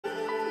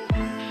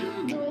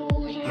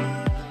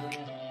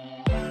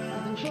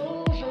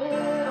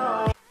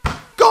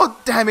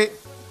damn it.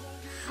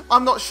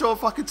 I'm not sure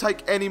if I can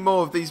take any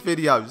more of these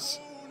videos.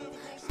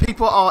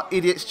 People Are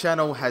Idiots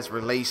channel has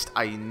released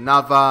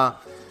another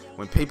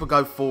When People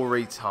Go Full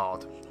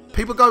Retard.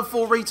 People Go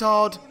Full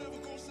Retard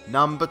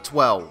number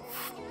 12.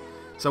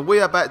 So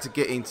we're about to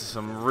get into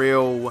some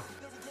real,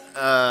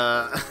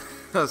 I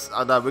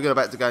know, we're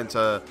about to go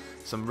into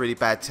some really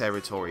bad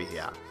territory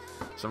here.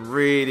 Some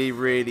really,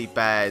 really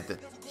bad,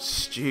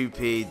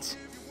 stupid,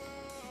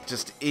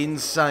 just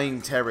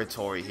insane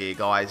territory here,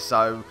 guys.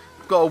 So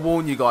I've got to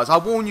warn you guys. I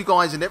warn you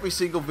guys in every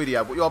single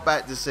video. What you're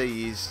about to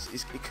see is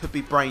it could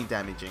be brain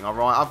damaging. All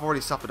right, I've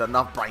already suffered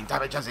enough brain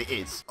damage as it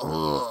is.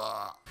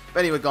 Ugh. But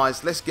anyway,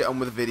 guys, let's get on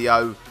with the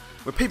video.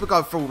 When People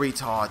Go Full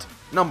Retard,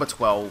 number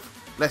 12.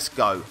 Let's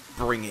go.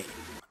 Bring it.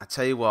 I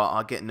tell you what,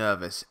 I get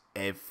nervous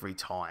every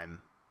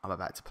time I'm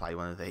about to play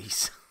one of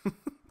these.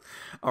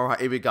 All right,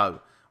 here we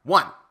go.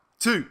 1,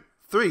 2,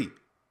 3.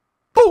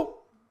 Boom.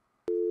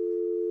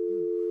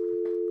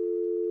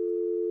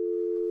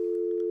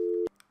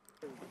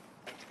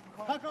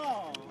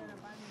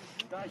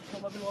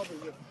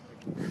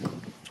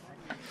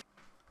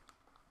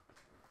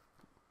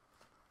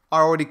 I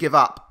already give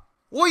up.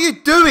 What are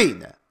you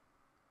doing?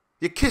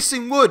 You're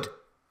kissing wood.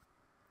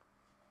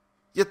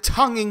 You're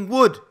tonguing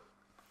wood.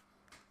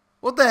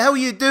 What the hell are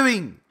you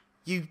doing?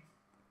 You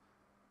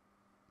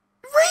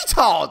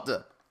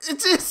retard!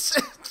 It is.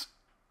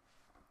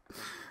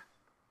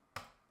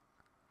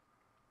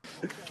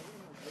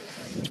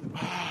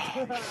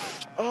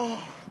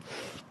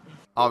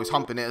 Oh, he's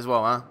humping it as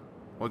well, huh?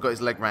 Well, he got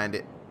his leg round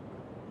it.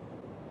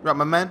 Right,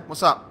 my man?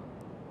 What's up?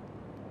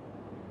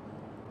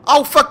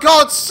 Oh, for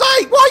God's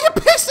sake! Why are you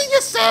pissing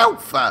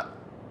yourself? That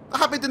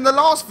happened in the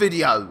last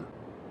video.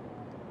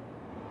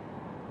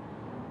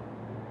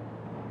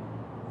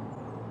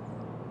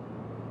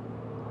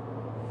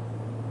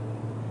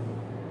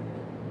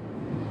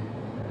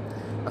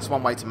 That's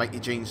one way to make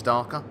your jeans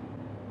darker.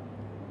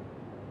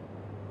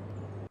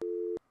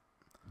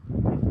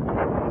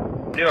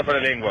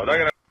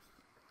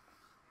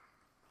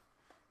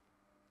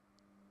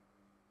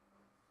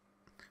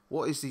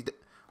 What is he?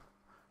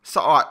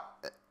 So, alright.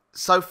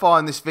 So far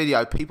in this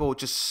video, people are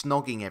just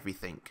snogging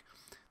everything.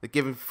 They're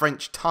giving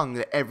French tongue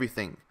to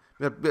everything.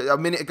 A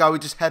minute ago, we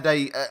just had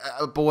a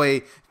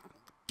boy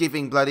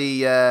giving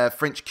bloody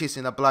French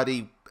kissing a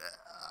bloody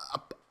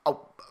a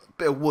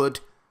bit of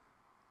wood.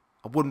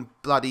 A wooden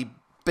bloody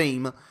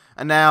beam.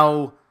 And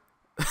now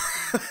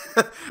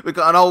we've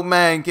got an old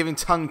man giving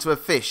tongue to a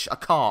fish. A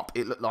carp,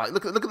 it looked like.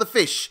 Look at the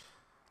fish.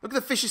 Look at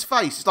the fish's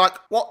face. It's like,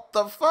 what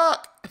the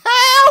fuck?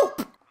 Help!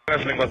 What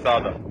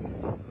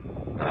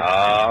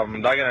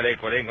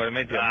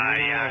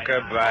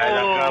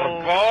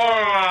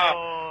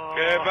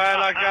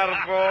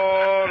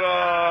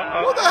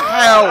the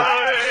hell?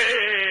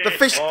 The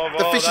fish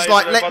is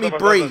like, let me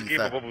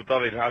breathe.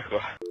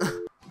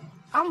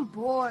 I'm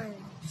bored.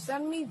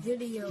 Send me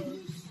videos.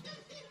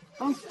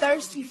 I'm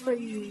thirsty for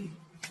you.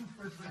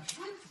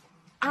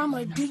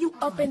 I'ma do you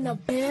up in the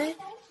bed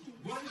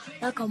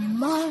like a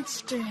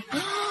monster.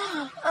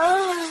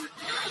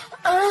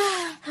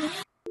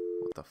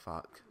 What the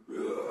fuck?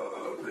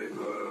 Happy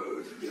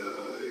birthday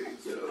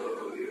to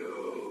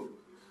you.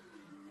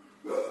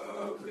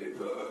 Happy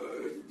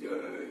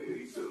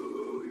birthday to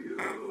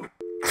you.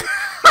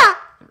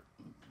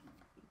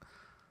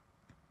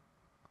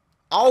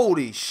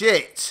 Holy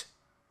shit!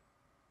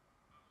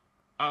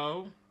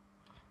 Oh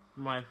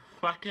my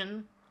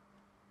fucking.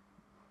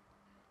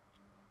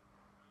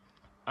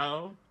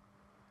 Oh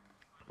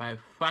my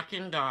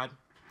fucking God.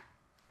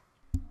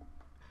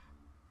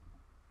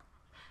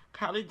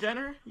 Kylie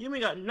Jenner, you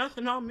ain't got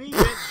nothing on me,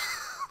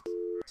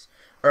 bitch.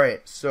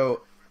 Alright,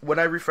 so when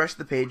I refresh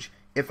the page,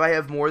 if I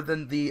have more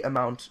than the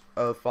amount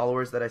of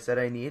followers that I said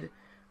I need,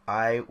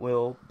 I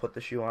will put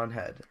the shoe on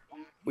head.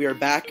 We are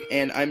back,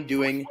 and I'm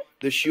doing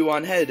the shoe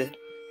on head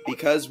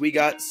because we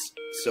got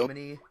so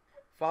many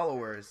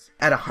followers.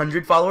 At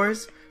 100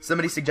 followers,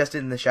 somebody suggested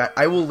in the chat,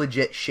 I will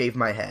legit shave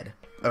my head.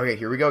 Okay,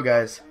 here we go,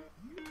 guys.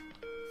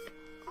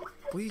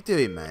 What are you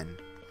doing, man?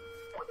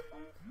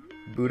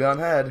 Boot on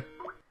head.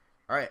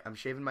 Alright, I'm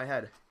shaving my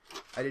head.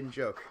 I didn't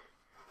joke.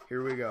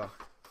 Here we go.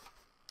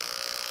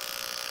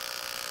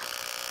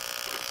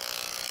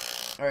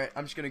 Alright,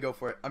 I'm just gonna go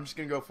for it. I'm just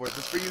gonna go for it.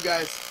 Just for you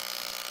guys.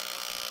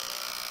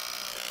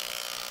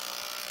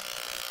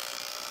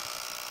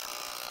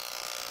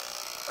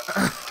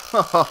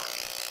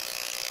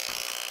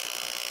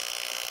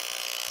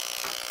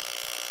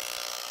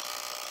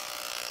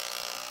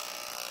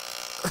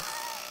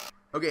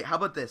 Okay, how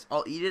about this?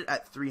 I'll eat it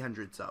at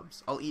 300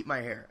 subs. I'll eat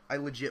my hair. I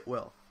legit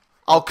will.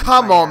 Oh,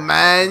 come on,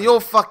 man.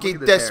 You're fucking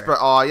desperate,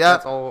 are ya?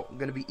 That's all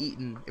gonna be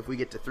eaten if we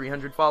get to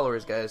 300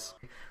 followers, guys.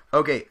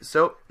 Okay,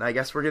 so I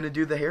guess we're gonna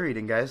do the hair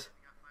eating, guys.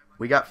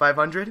 We got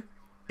 500.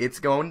 It's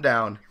going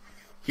down.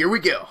 Here we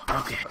go.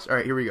 Okay.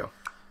 Alright, here we go.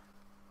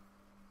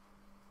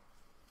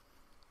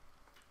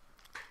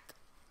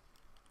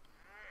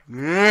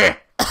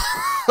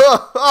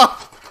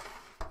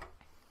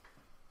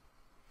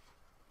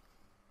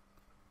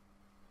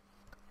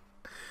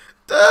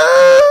 Dude,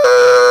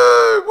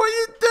 what are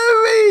you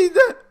doing?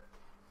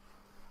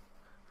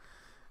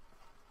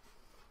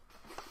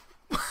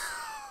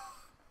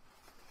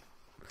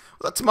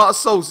 tomato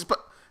sauce. He's put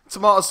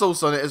tomato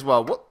sauce on it as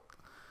well.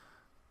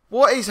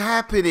 What is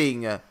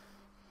happening?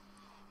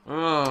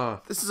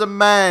 This is a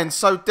man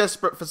so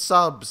desperate for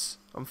subs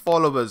and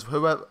followers.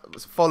 Whoever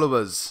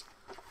followers.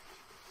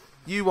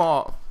 You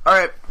are.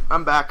 Alright,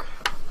 I'm back.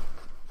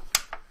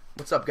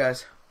 What's up,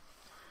 guys?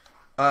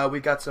 We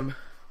got some.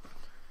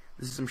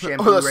 This is some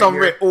shampoo. Oh, that's right some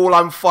here. all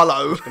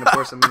unfollow. Just gonna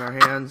pour some in our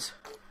hands.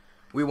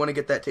 We want to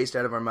get that taste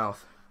out of our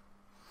mouth,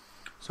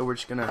 so we're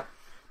just gonna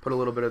put a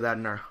little bit of that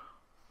in our.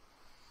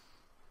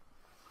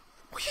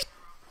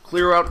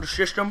 Clear out the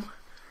system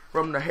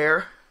from the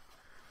hair,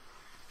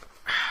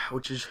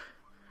 which is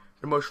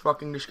the most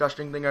fucking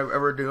disgusting thing I've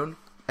ever done.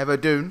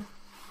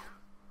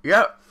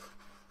 Yep.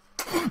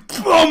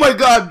 Oh my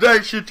god,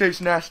 that shit tastes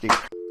nasty. I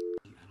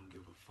don't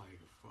give a fire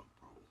fuck,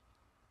 bro.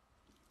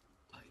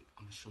 Like,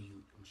 I'm gonna show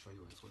you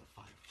what a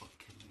fire fuck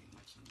can mean.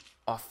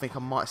 I think I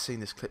might have seen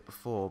this clip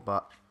before,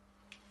 but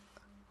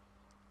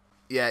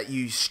yeah,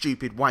 you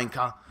stupid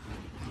wanker.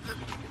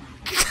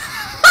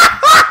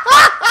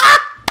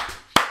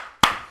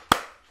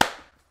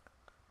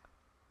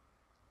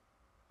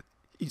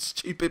 You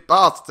stupid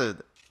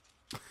bastard.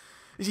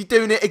 Is he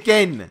doing it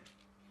again?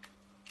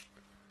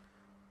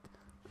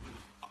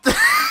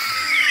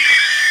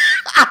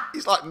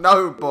 He's like,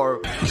 no, bro.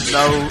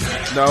 No.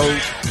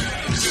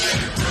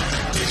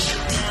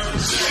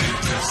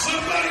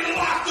 Somebody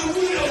lock the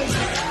wheel.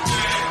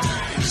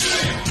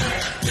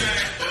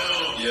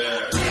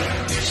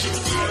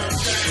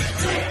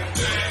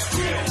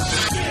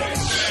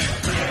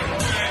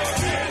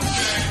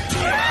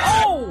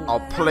 Oh,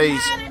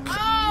 please.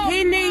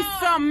 He needs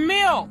some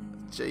milk.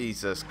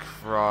 Jesus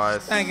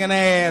Christ. Stinking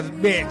ass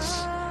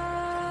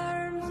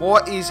bitch.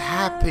 What is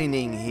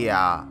happening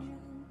here?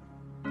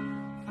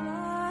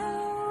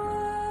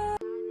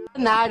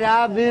 Night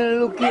I've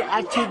been looking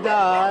at your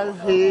doll's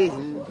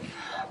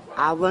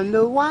I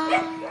wonder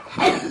why.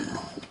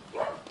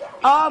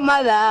 All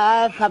my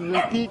life I've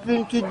been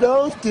peeping to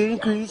those thin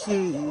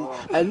creases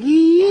and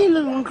you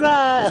don't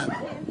cry.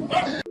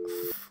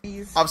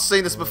 I've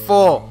seen this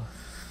before.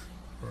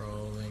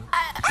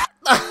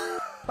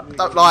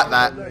 Don't like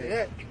that.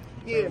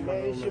 Yeah,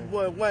 man, it's your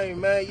boy Wayne,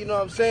 man. You know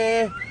what I'm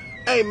saying?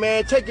 Hey,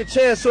 man, take a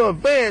chance to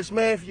advance,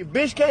 man. If your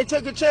bitch can't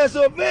take a chance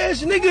to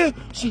advance, nigga,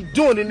 she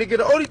doing it, nigga.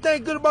 The only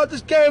thing good about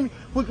this game,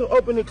 we can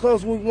open and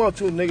close when we want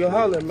to, nigga.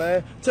 Holla,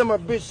 man. Tell my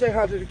bitch say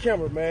hi to the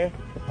camera, man.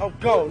 I'm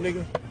gone,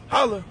 nigga.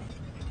 Holla.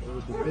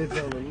 With the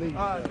bitch on the leash.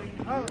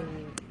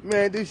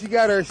 Man, dude, she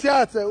got her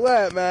shots at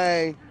what,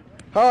 man?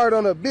 Hard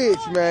on a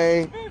bitch,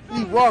 man.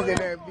 She walking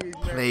that bitch,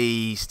 man.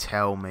 Please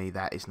tell me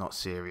that is not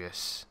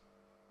serious.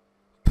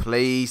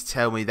 Please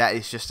tell me that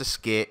is just a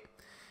skit.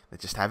 They're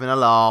just having a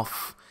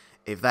laugh.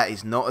 If that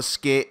is not a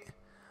skit,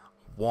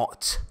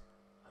 what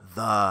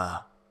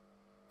the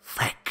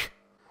frick?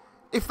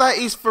 If that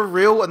is for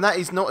real and that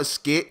is not a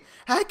skit,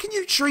 how can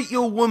you treat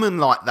your woman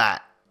like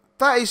that?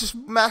 That's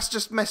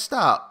just messed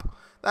up.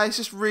 That is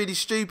just really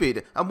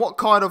stupid. And what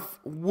kind of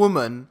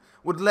woman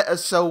would let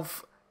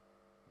herself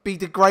be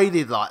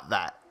degraded like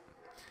that?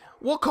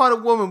 What kind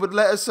of woman would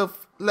let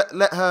herself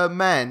let her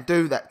man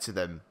do that to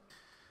them?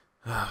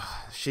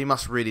 She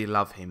must really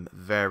love him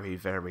very,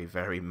 very,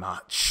 very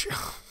much.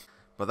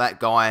 But that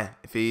guy,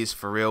 if he is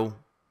for real,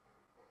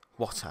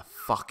 what a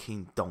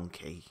fucking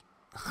donkey.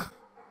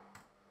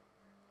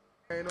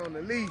 Ain't on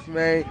the leash,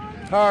 man.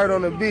 Hard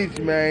on the beach,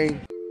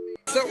 man.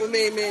 What's up with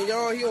me, man?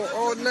 Y'all, he on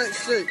all nut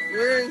shit. You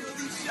hear me?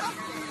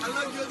 I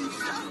love you,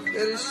 Alicia.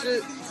 Yeah, this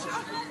shit.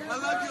 I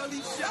love you,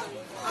 Alicia.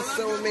 What's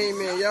up with me,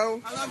 man,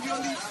 yo? I love you,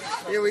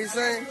 Alicia. Hear what he's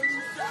saying?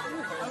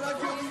 I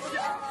love you,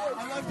 Alicia.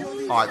 I love you,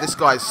 Alicia. Alright, this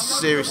guy's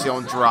seriously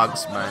on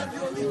drugs, man.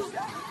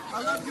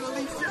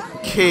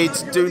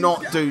 Kids, do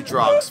not do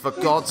drugs. For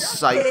God's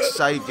sake,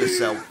 save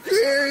yourself.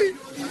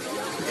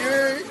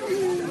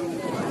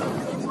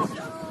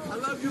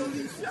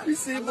 You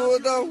see, boy,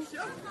 though?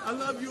 I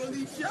love you,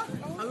 Alicia.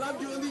 I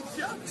love you,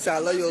 Alicia. He said, I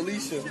love you,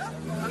 Alicia.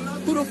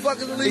 Who the fuck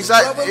is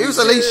Alicia? Who's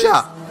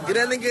Alicia? Get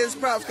that nigga his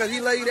props, because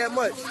he love you that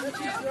much.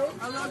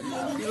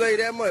 He love you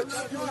that much.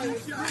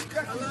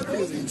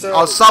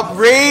 Oh,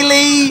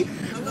 really?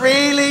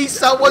 Really?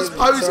 Someone's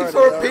posing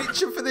for a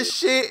picture for this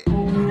shit?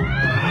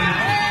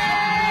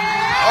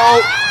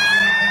 Oh.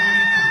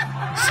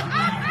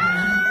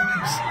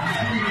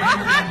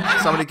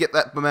 Somebody get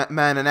that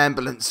man an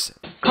ambulance.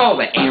 Call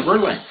the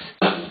ambulance.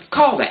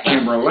 Call the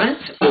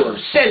ambulance, or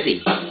says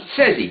he.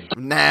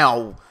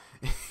 Now.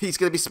 He's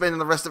going to be spending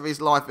the rest of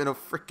his life in a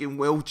freaking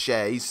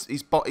wheelchair.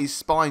 His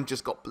spine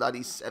just got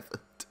bloody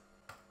severed.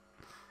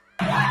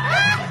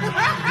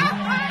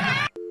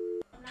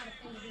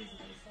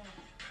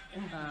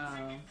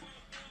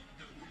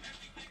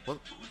 What?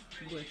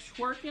 We're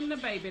twerking the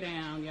baby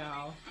down,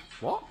 y'all.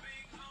 What?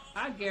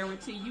 I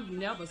guarantee you've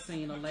never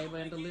seen a labor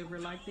and delivery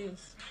like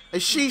this.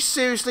 Is she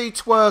seriously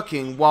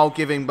twerking while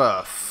giving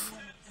birth?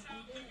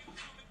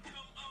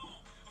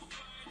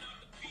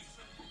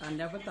 I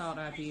never thought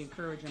I'd be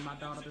encouraging my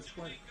daughter to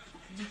twerk.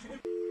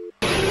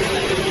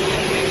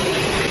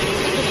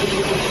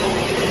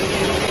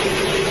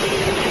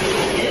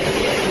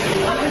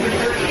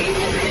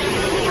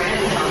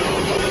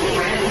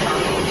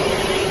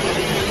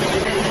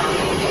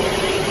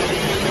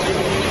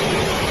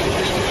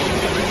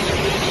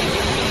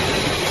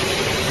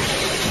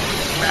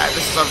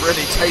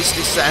 really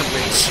tasty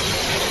sandwich.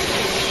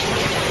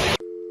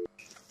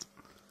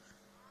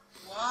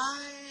 Why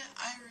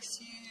I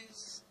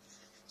refuse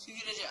to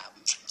get a job.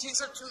 It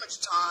takes up too much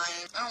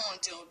time. I don't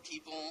want to deal with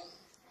people.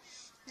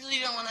 Really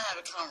don't want to have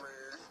a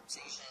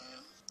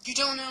conversation. You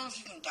don't know if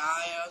you can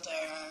die out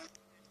there.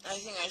 I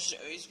think I should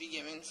always be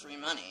given free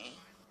money.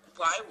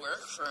 Why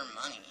work for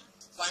money?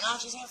 Why not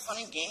just have fun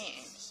and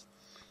games?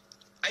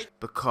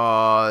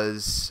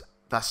 Because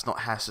that's not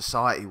how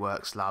society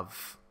works,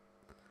 love.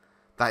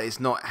 That is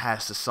not how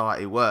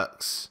society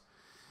works.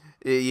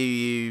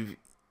 I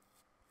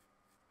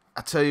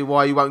tell you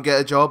why you won't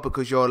get a job,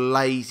 because you're a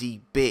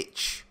lazy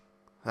bitch.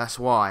 That's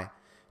why.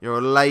 You're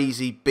a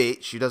lazy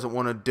bitch who doesn't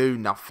want to do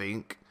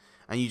nothing,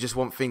 and you just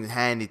want things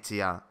handed to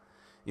you.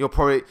 You're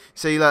probably,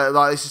 see, like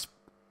this is,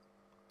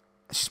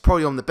 she's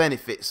probably on the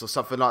benefits or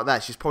something like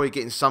that. She's probably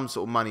getting some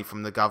sort of money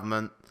from the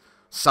government,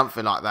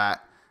 something like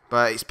that.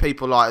 But it's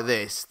people like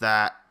this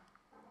that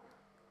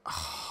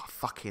I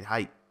fucking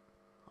hate.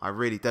 I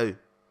really do.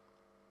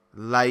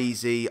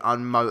 Lazy,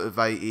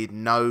 unmotivated,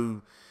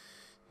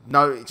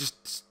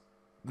 just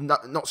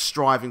not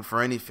striving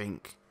for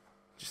anything.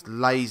 Just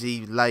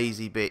lazy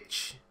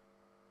bitch.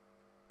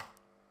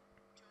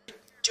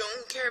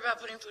 Don't care about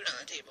putting food on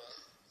the table.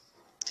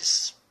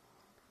 Just...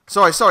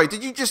 Sorry.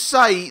 Did you just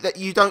say that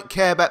you don't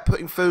care about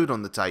putting food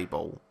on the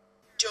table?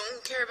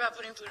 Don't care about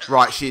putting food on the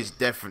Right, table. she is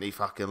definitely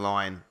fucking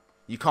lying.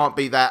 You can't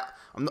be that.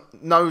 I'm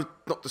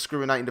not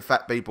discriminating to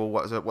fat people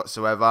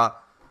whatsoever,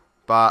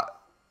 but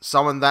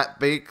someone that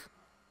big,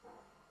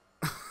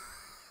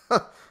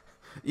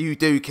 you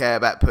do care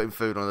about putting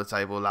food on the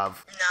table,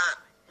 love. Not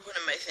one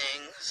of my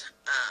things.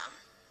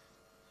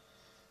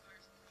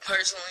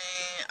 Personally,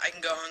 I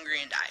can go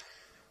hungry and die.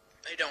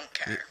 I don't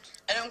care.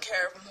 I don't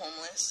care if I'm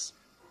homeless.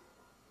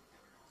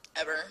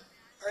 Ever.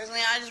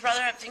 Personally, I just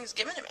rather have things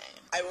given to me.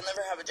 I will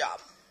never have a job.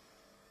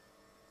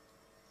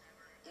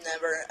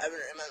 Never, ever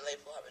in my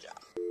life will have a job.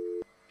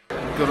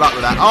 Good luck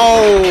with that.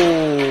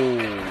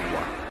 Oh!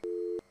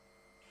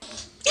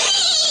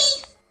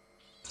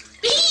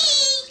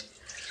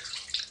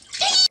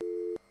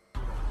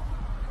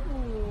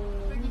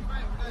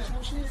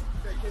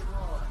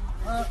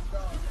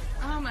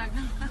 Oh my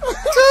god.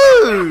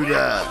 Dude!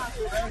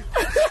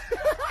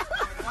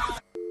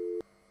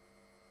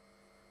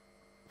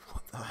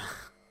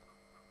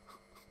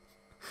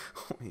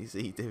 What is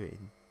he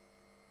doing?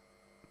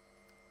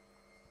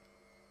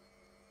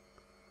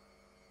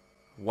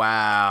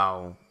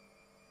 Wow.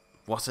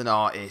 What an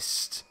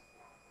artist.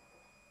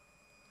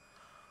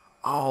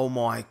 Oh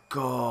my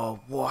god,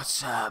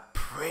 what a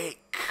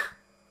prick.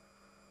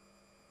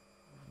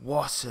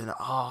 What an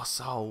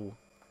arsehole.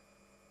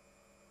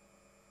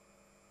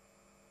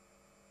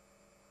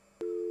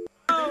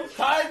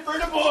 Time for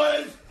the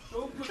boys!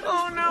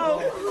 Oh no!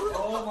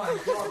 Oh my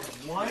god,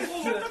 what?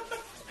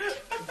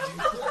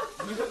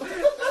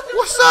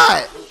 What's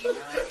that?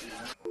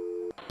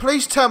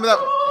 Please tell me that.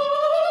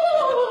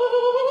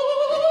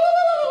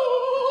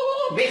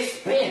 This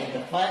spin, the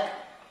fuck?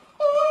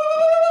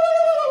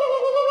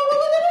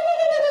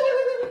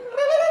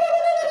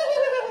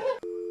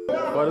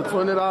 For the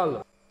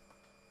 $20.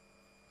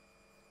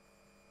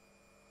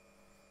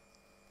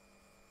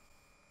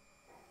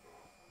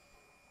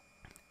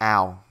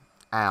 Ow.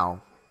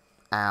 Ow.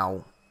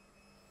 Ow.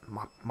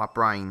 My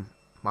brain.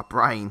 My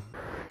brain.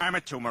 I'm a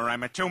tumor,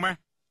 I'm a tumor.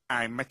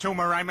 I'm a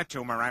tumor, I'm a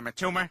tumor, I'm a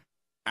tumor.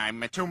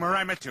 I'm a tumor,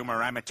 I'm a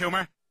tumor, I'm a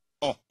tumor.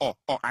 Oh,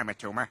 I'm a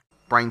tumor.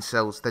 Brain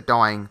cells, they're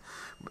dying.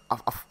 I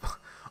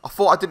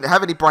thought I didn't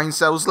have any brain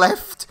cells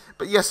left,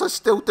 but yes, I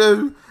still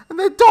do. And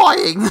they're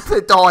dying.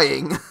 They're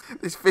dying.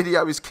 This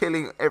video is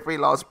killing every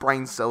last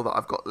brain cell that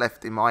I've got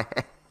left in my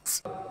head.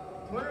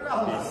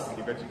 $20.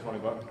 You bet you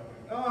 $20.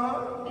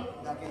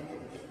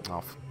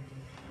 Off.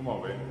 Come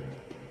on, baby.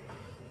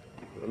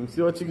 Let me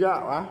see what you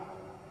got, right?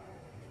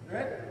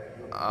 Ready?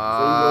 So you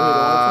go hit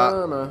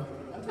it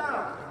one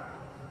time,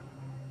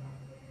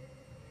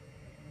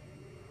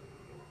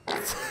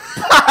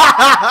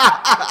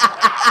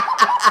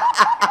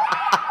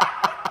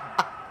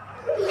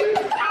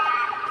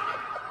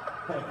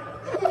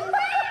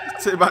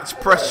 Too much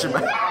pressure,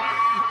 man.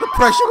 The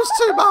pressure was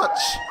too much.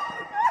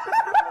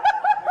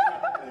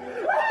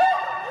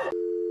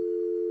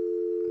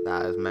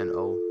 That is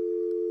mental.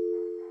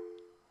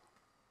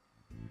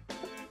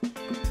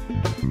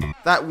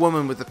 That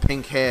woman with the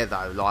pink hair,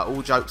 though, like,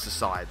 all jokes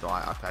aside,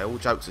 right? Okay, all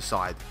jokes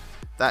aside,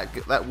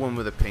 that woman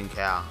with the pink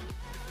hair.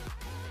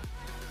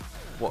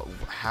 What?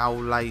 How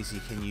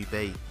lazy can you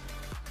be?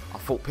 I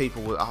thought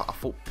people, you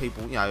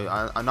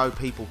know, I know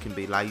people can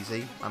be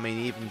lazy. I mean,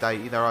 even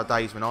there are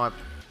days when I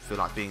feel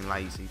like being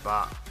lazy,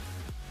 but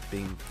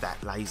being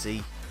that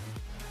lazy,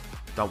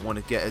 don't want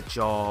to get a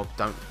job,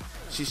 don't.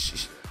 She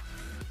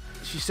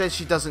says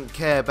she doesn't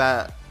care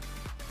about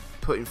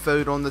putting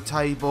food on the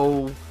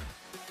table.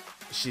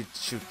 She'd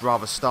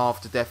rather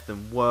starve to death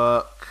than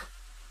work.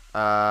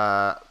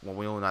 Well,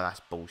 we all know that's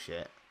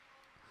bullshit.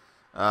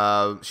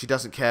 She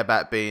doesn't care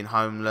about being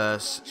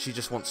homeless. She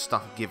just wants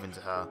stuff given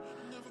to her.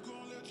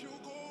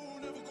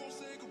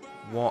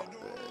 What?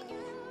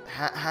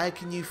 How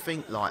can you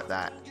think like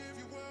that?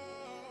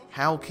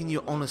 How can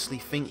you honestly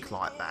think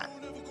like that?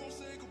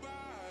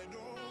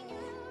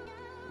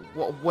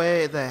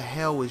 Where the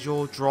hell is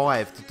your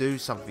drive to do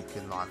something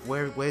in life?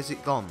 Where's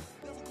it gone?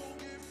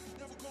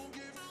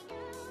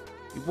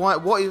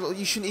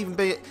 You shouldn't even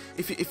be.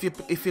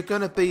 If you're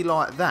gonna be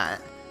like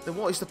that, then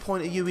what is the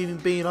point of you even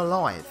being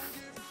alive?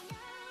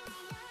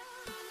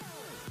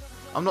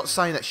 I'm not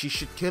saying that she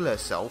should kill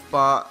herself,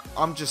 but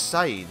I'm just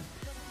saying,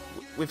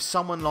 with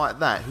someone like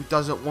that who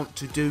doesn't want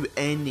to do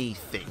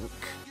anything,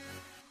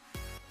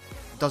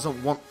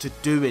 doesn't want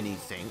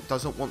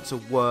to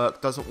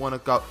work, doesn't want to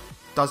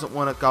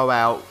go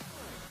out,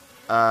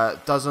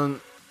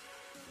 doesn't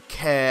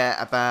care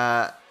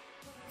about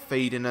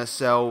feeding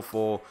herself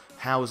or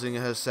housing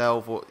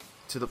herself, or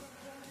she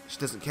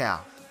doesn't care.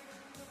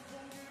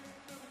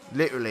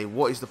 Literally,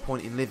 what is the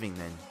point in living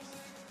then?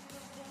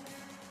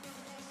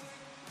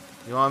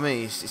 You know what I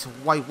mean? It's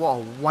what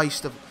a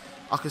waste of.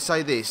 I can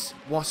say this: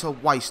 what a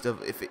waste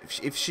of.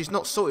 If she's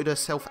not sorted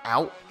herself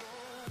out,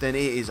 then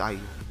it is a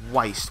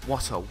waste.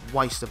 What a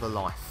waste of a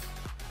life.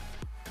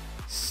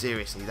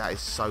 Seriously, that is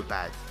so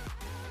bad.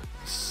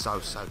 It's so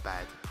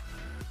bad.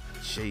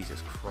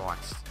 Jesus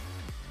Christ.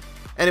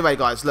 Anyway,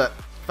 guys, look.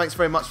 Thanks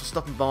very much for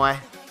stopping by,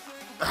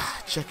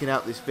 checking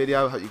out this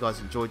video. Hope you guys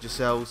enjoyed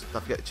yourselves.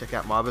 Don't forget to check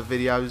out my other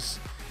videos,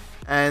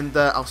 and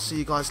I'll see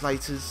you guys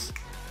later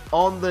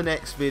on the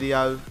next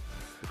video.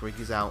 The Greek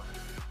is out.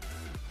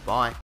 Bye.